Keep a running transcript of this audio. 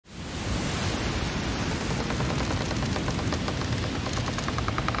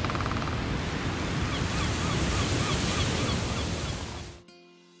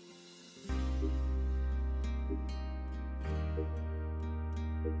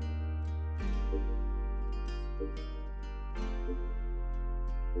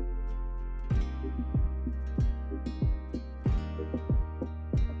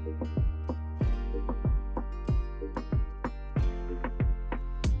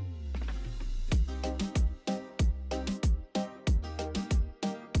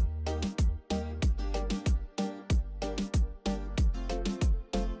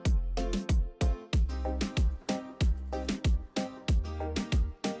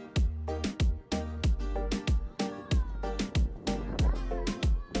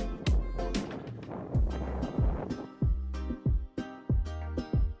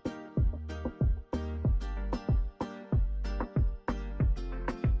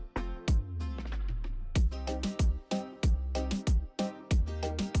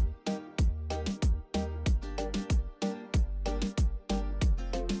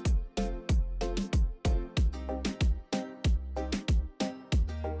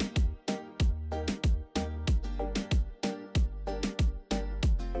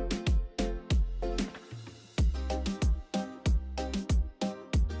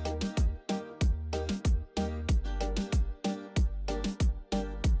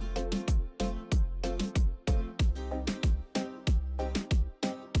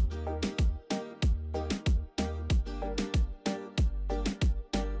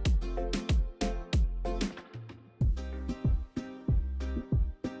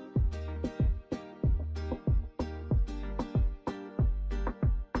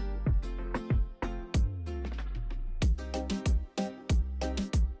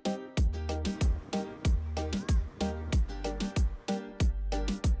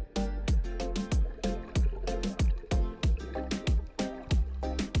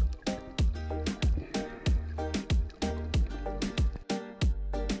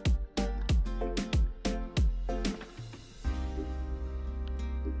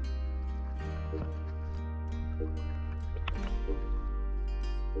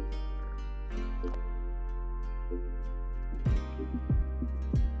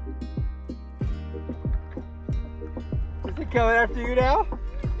Is he coming after you now?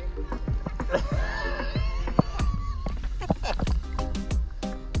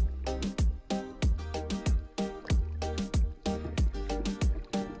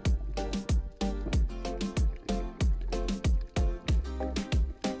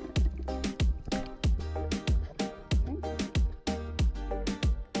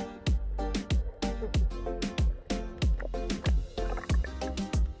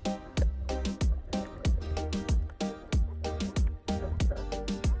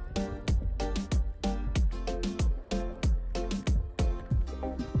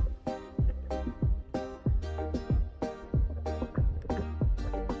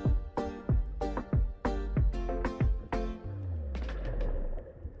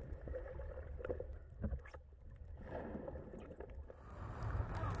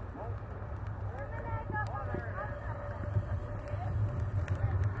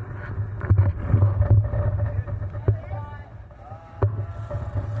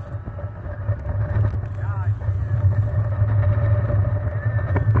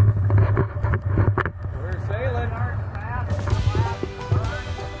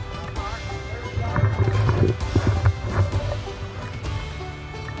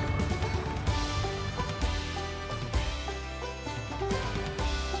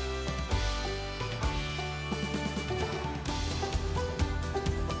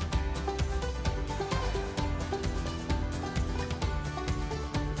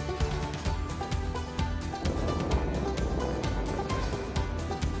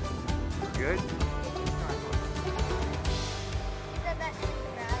 Good.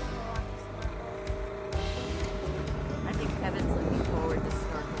 I think Kevin's looking forward to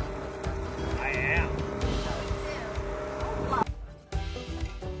snorkeling with us. I am.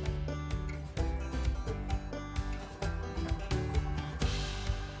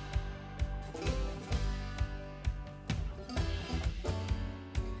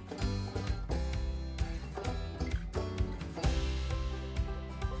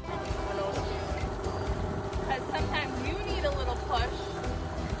 Sometimes you need a little push.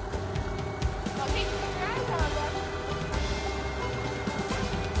 Okay,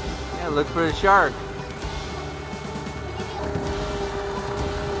 Yeah, look for the shark.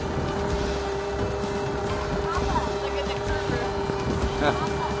 look at the curve.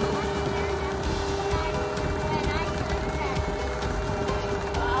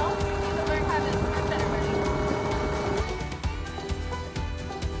 Well, you need to learn how to swim better, buddy.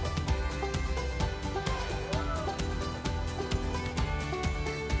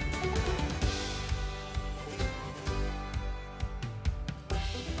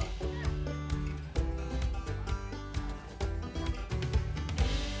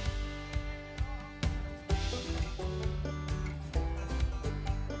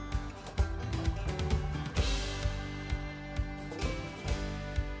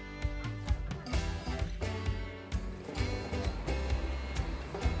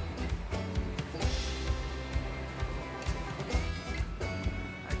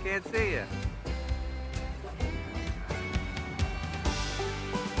 can't see you.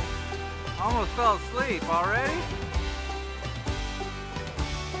 Almost fell asleep already?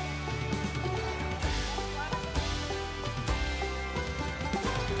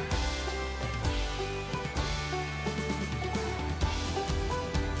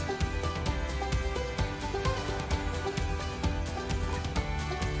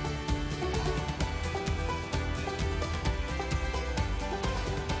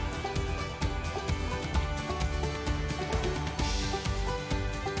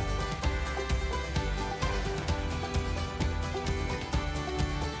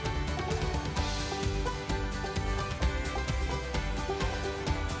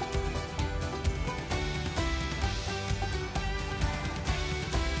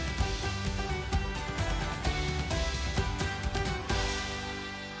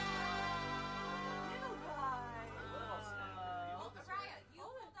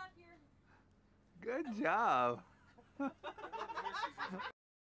 Good job. Can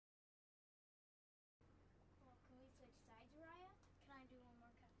we switch sides, Uriah? Can I do one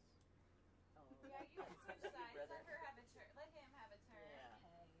more cast? Yeah, you can switch sides. Let her have a turn. Let him have a turn. Yeah.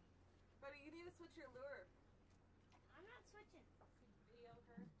 Okay. But you need to switch your lure. I'm not switching. Video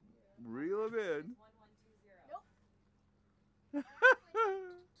her. Reel him in. 1120. Nope. I'm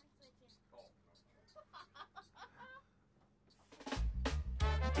switching.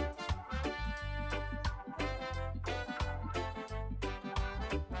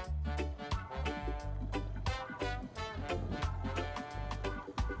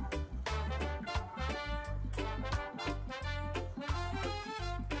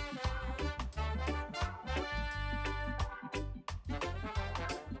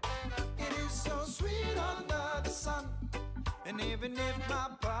 And even if my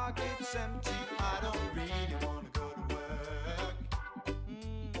pocket's empty, I don't really want to go to work.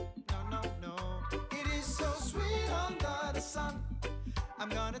 No, no, no. It is so sweet under the sun. I'm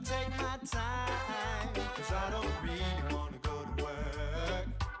gonna take my time, 'cause I don't really want to go to work.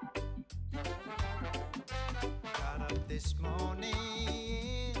 Got up this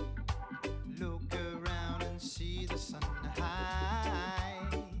morning, look around and see the sun high.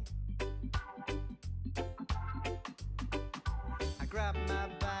 Grab my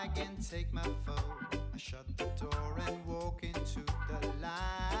bag and take my phone. I shut the door and walk into the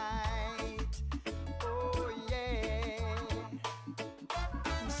light. Oh yeah.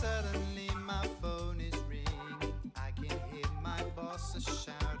 And suddenly my phone is ringing. I can hear my boss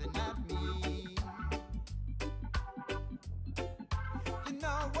shouting at me. You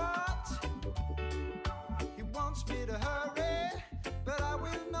know what? He wants me to hurry, but I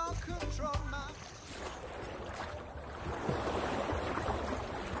will not control my...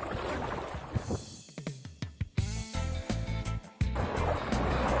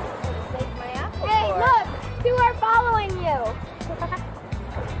 Hey, look! Two are following you!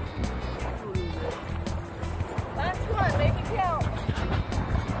 Last one. Make it count.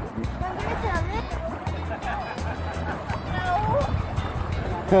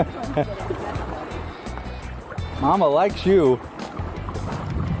 No. Mama likes you.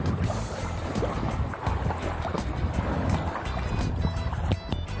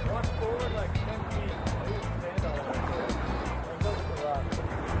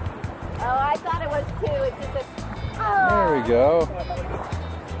 Oh, I thought it was two. It's just a... Oh. There we go.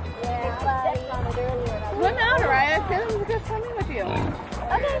 Yeah, I stepped on it earlier. Swim out, Uriah. Come go swimming with you.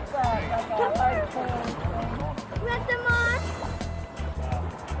 Okay. Come here. You want some more?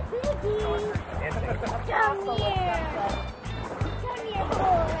 Baby. Come here. Come here,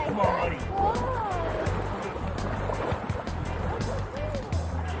 boy. Come on, buddy.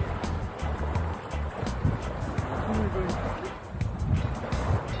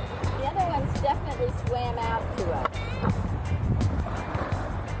 The other ones definitely swam out to us.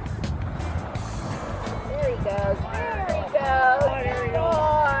 There he goes. There he goes. Oh, there he goes.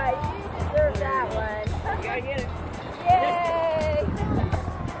 Boy, you deserve that one. You gotta get it. Yay!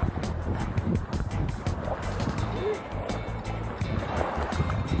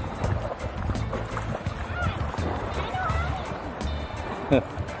 Here,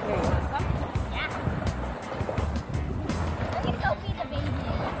 you want some? Yeah. Let me go feed the baby.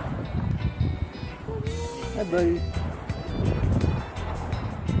 Hi, buddy.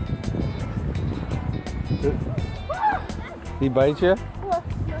 He bites you?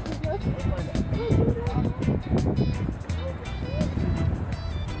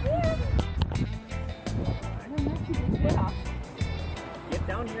 Get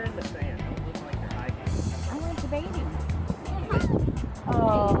down here in the sand. Don't look like you're hiding. I want the baby.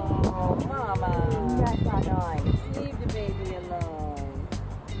 Oh, Mama. That's not nice. Leave the baby alone.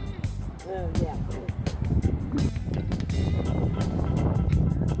 Yeah.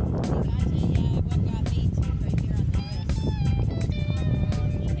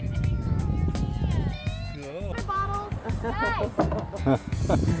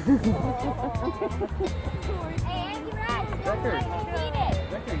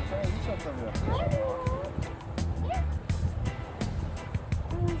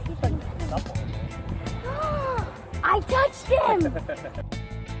 I touched him!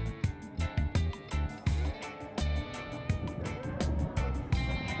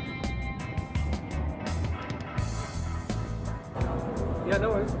 Yeah, no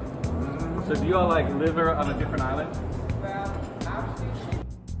worries. So do you all like live on a different island?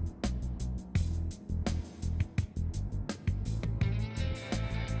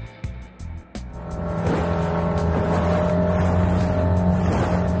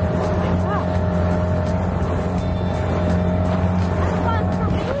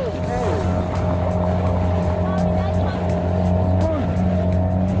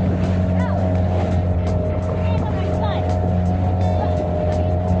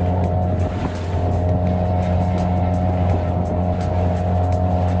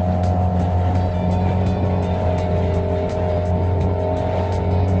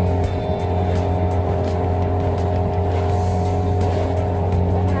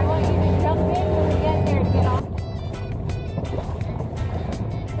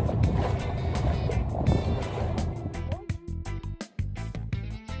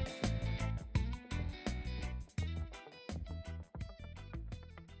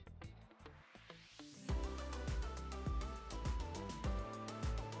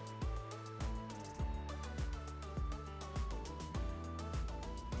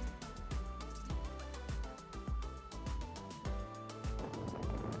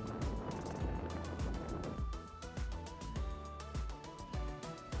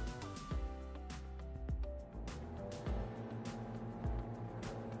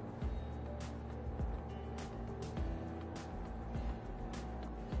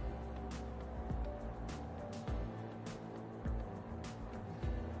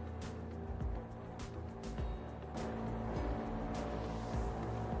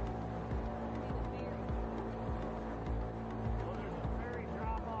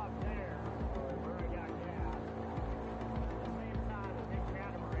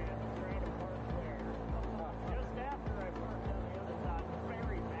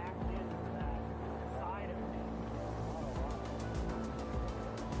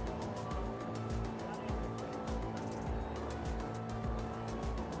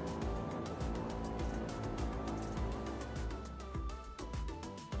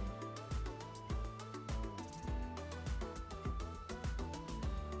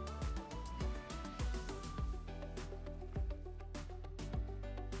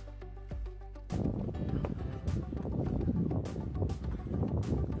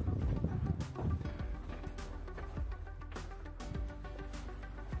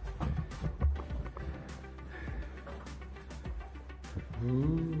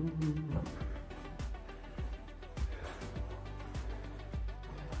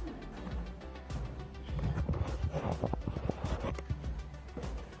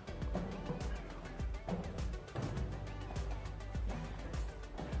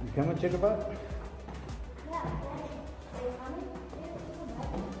 You coming, Chickabutt?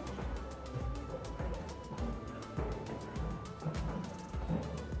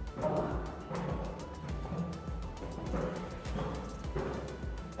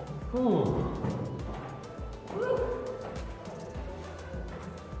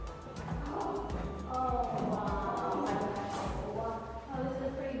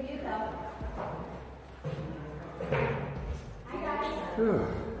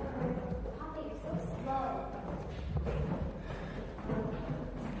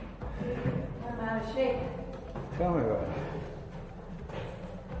 Tell me about it.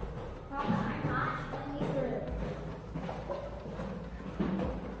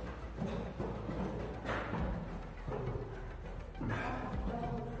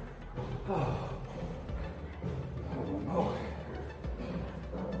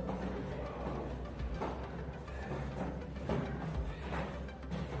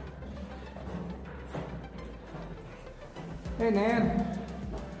 Hey, Nan.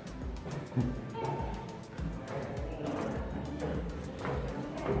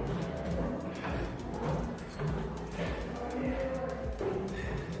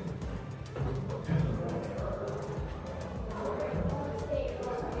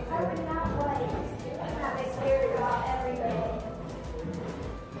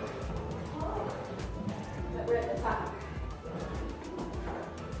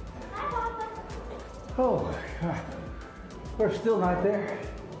 Hi, Oh, God. We're still not there.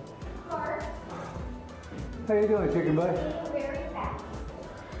 How you doing, chicken butt? Very fast.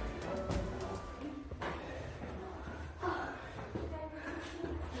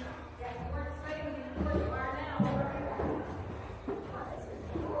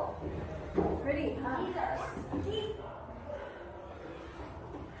 Pretty, huh?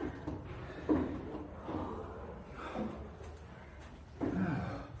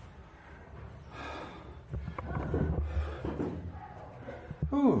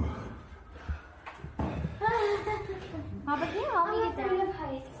 Ooh. Papa, can you help me get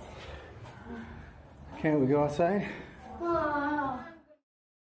down? Can't we go outside? Oh.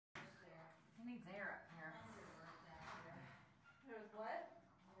 He needs air up here. There's what?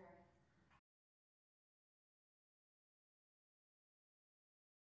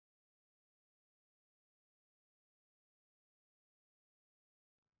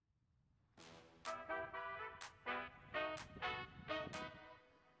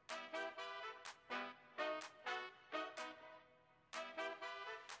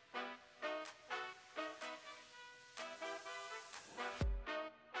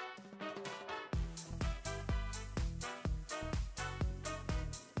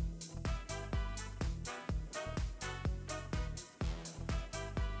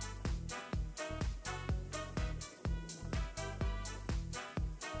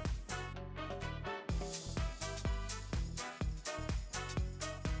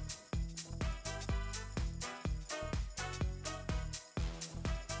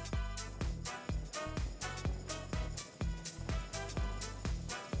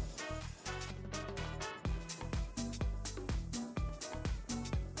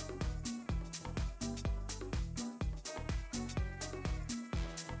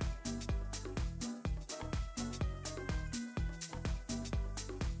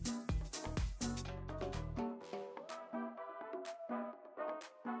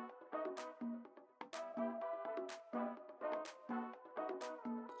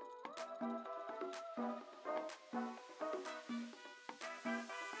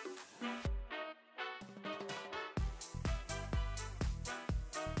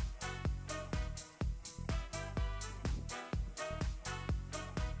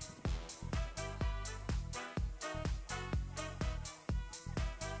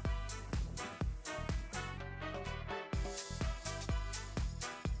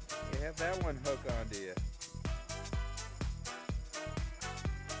 You have that one hook onto you.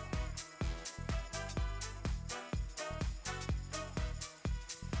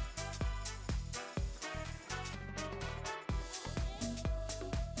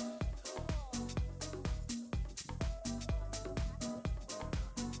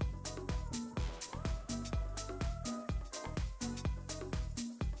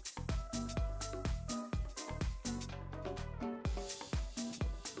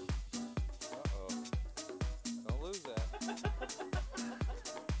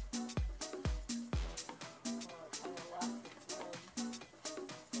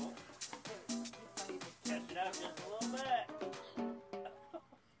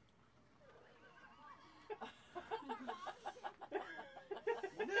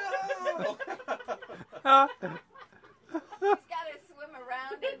 He's got to swim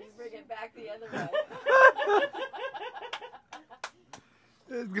around it and bring it back the other way.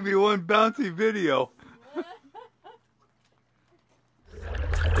 It's gonna be one bouncy video.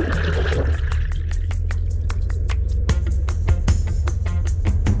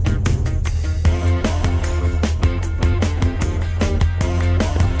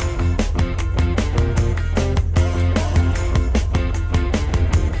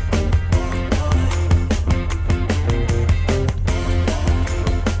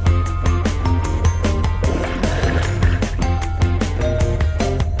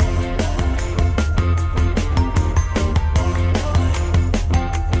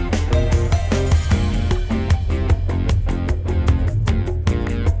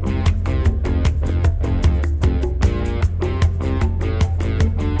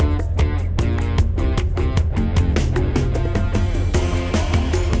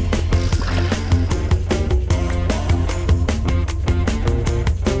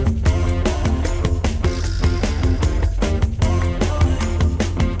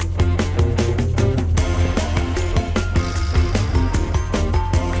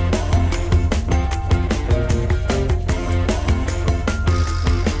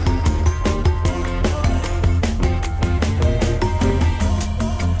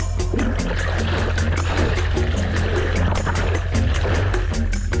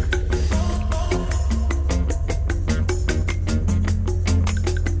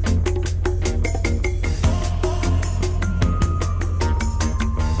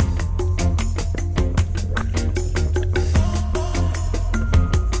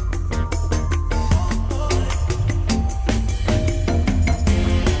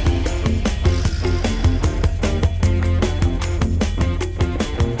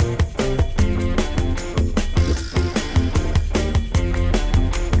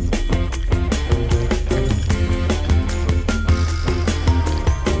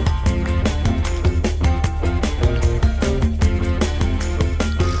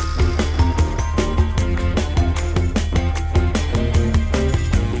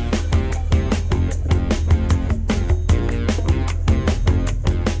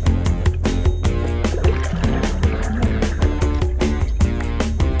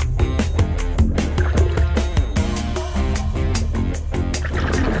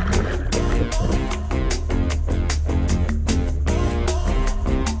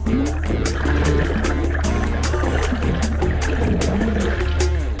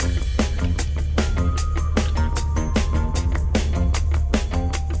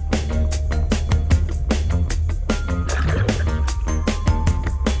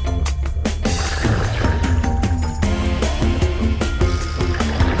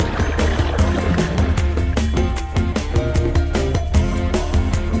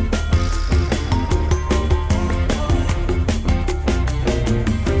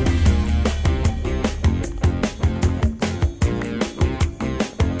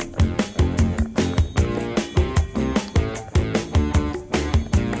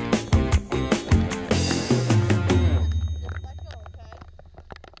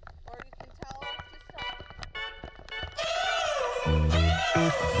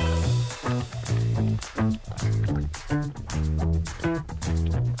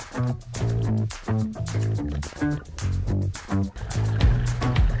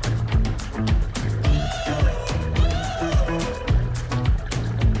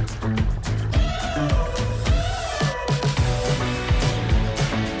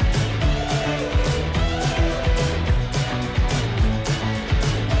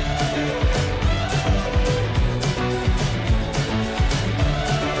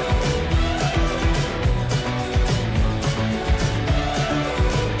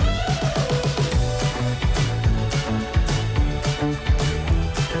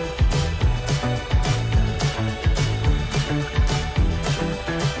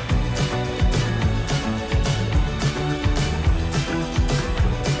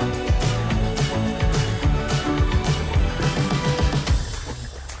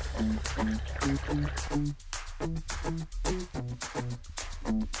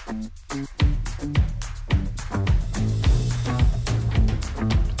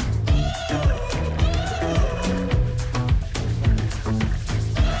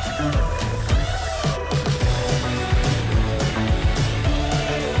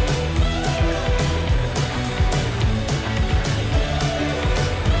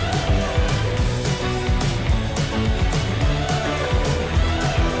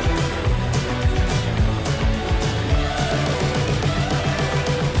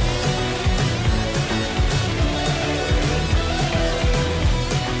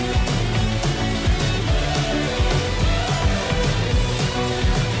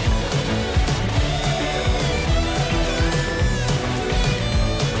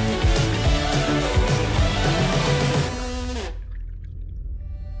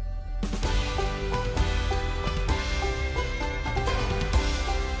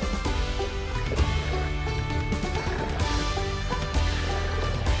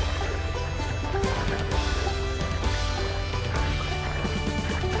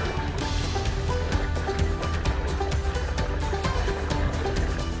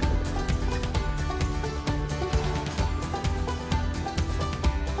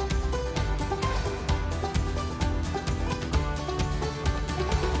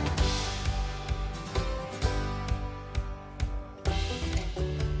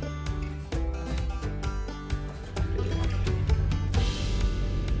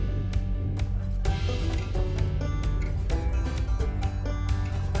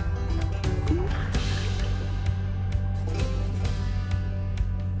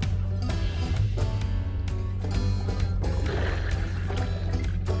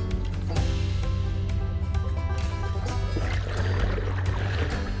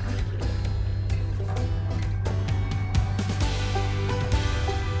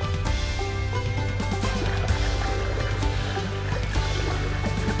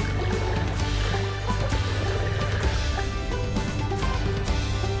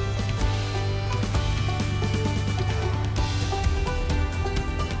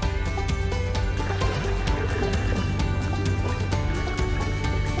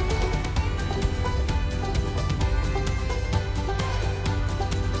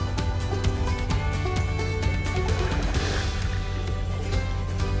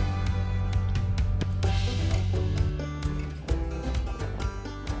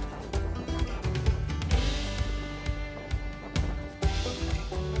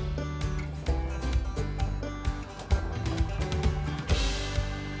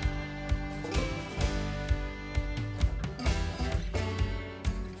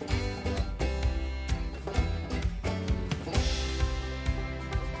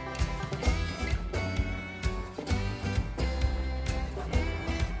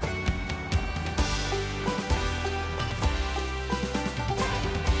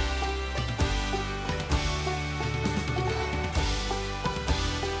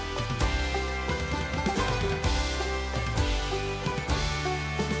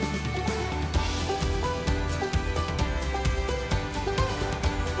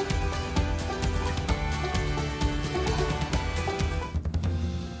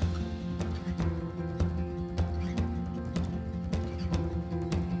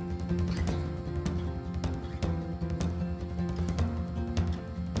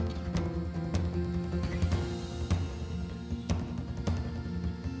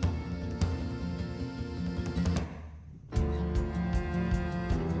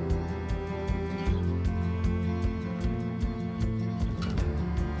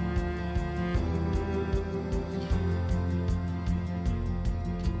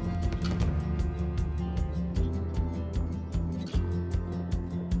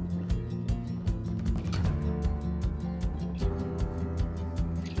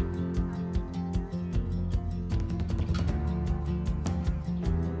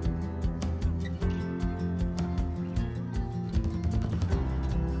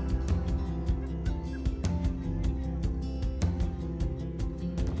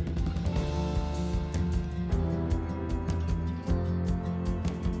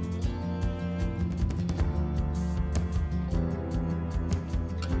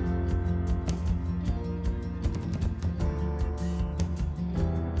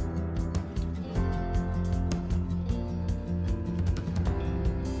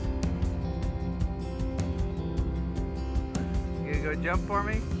 jump for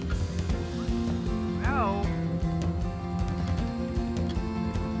me? No.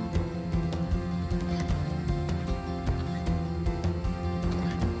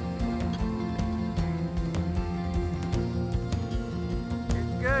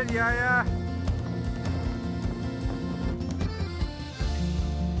 It's good, Yaya.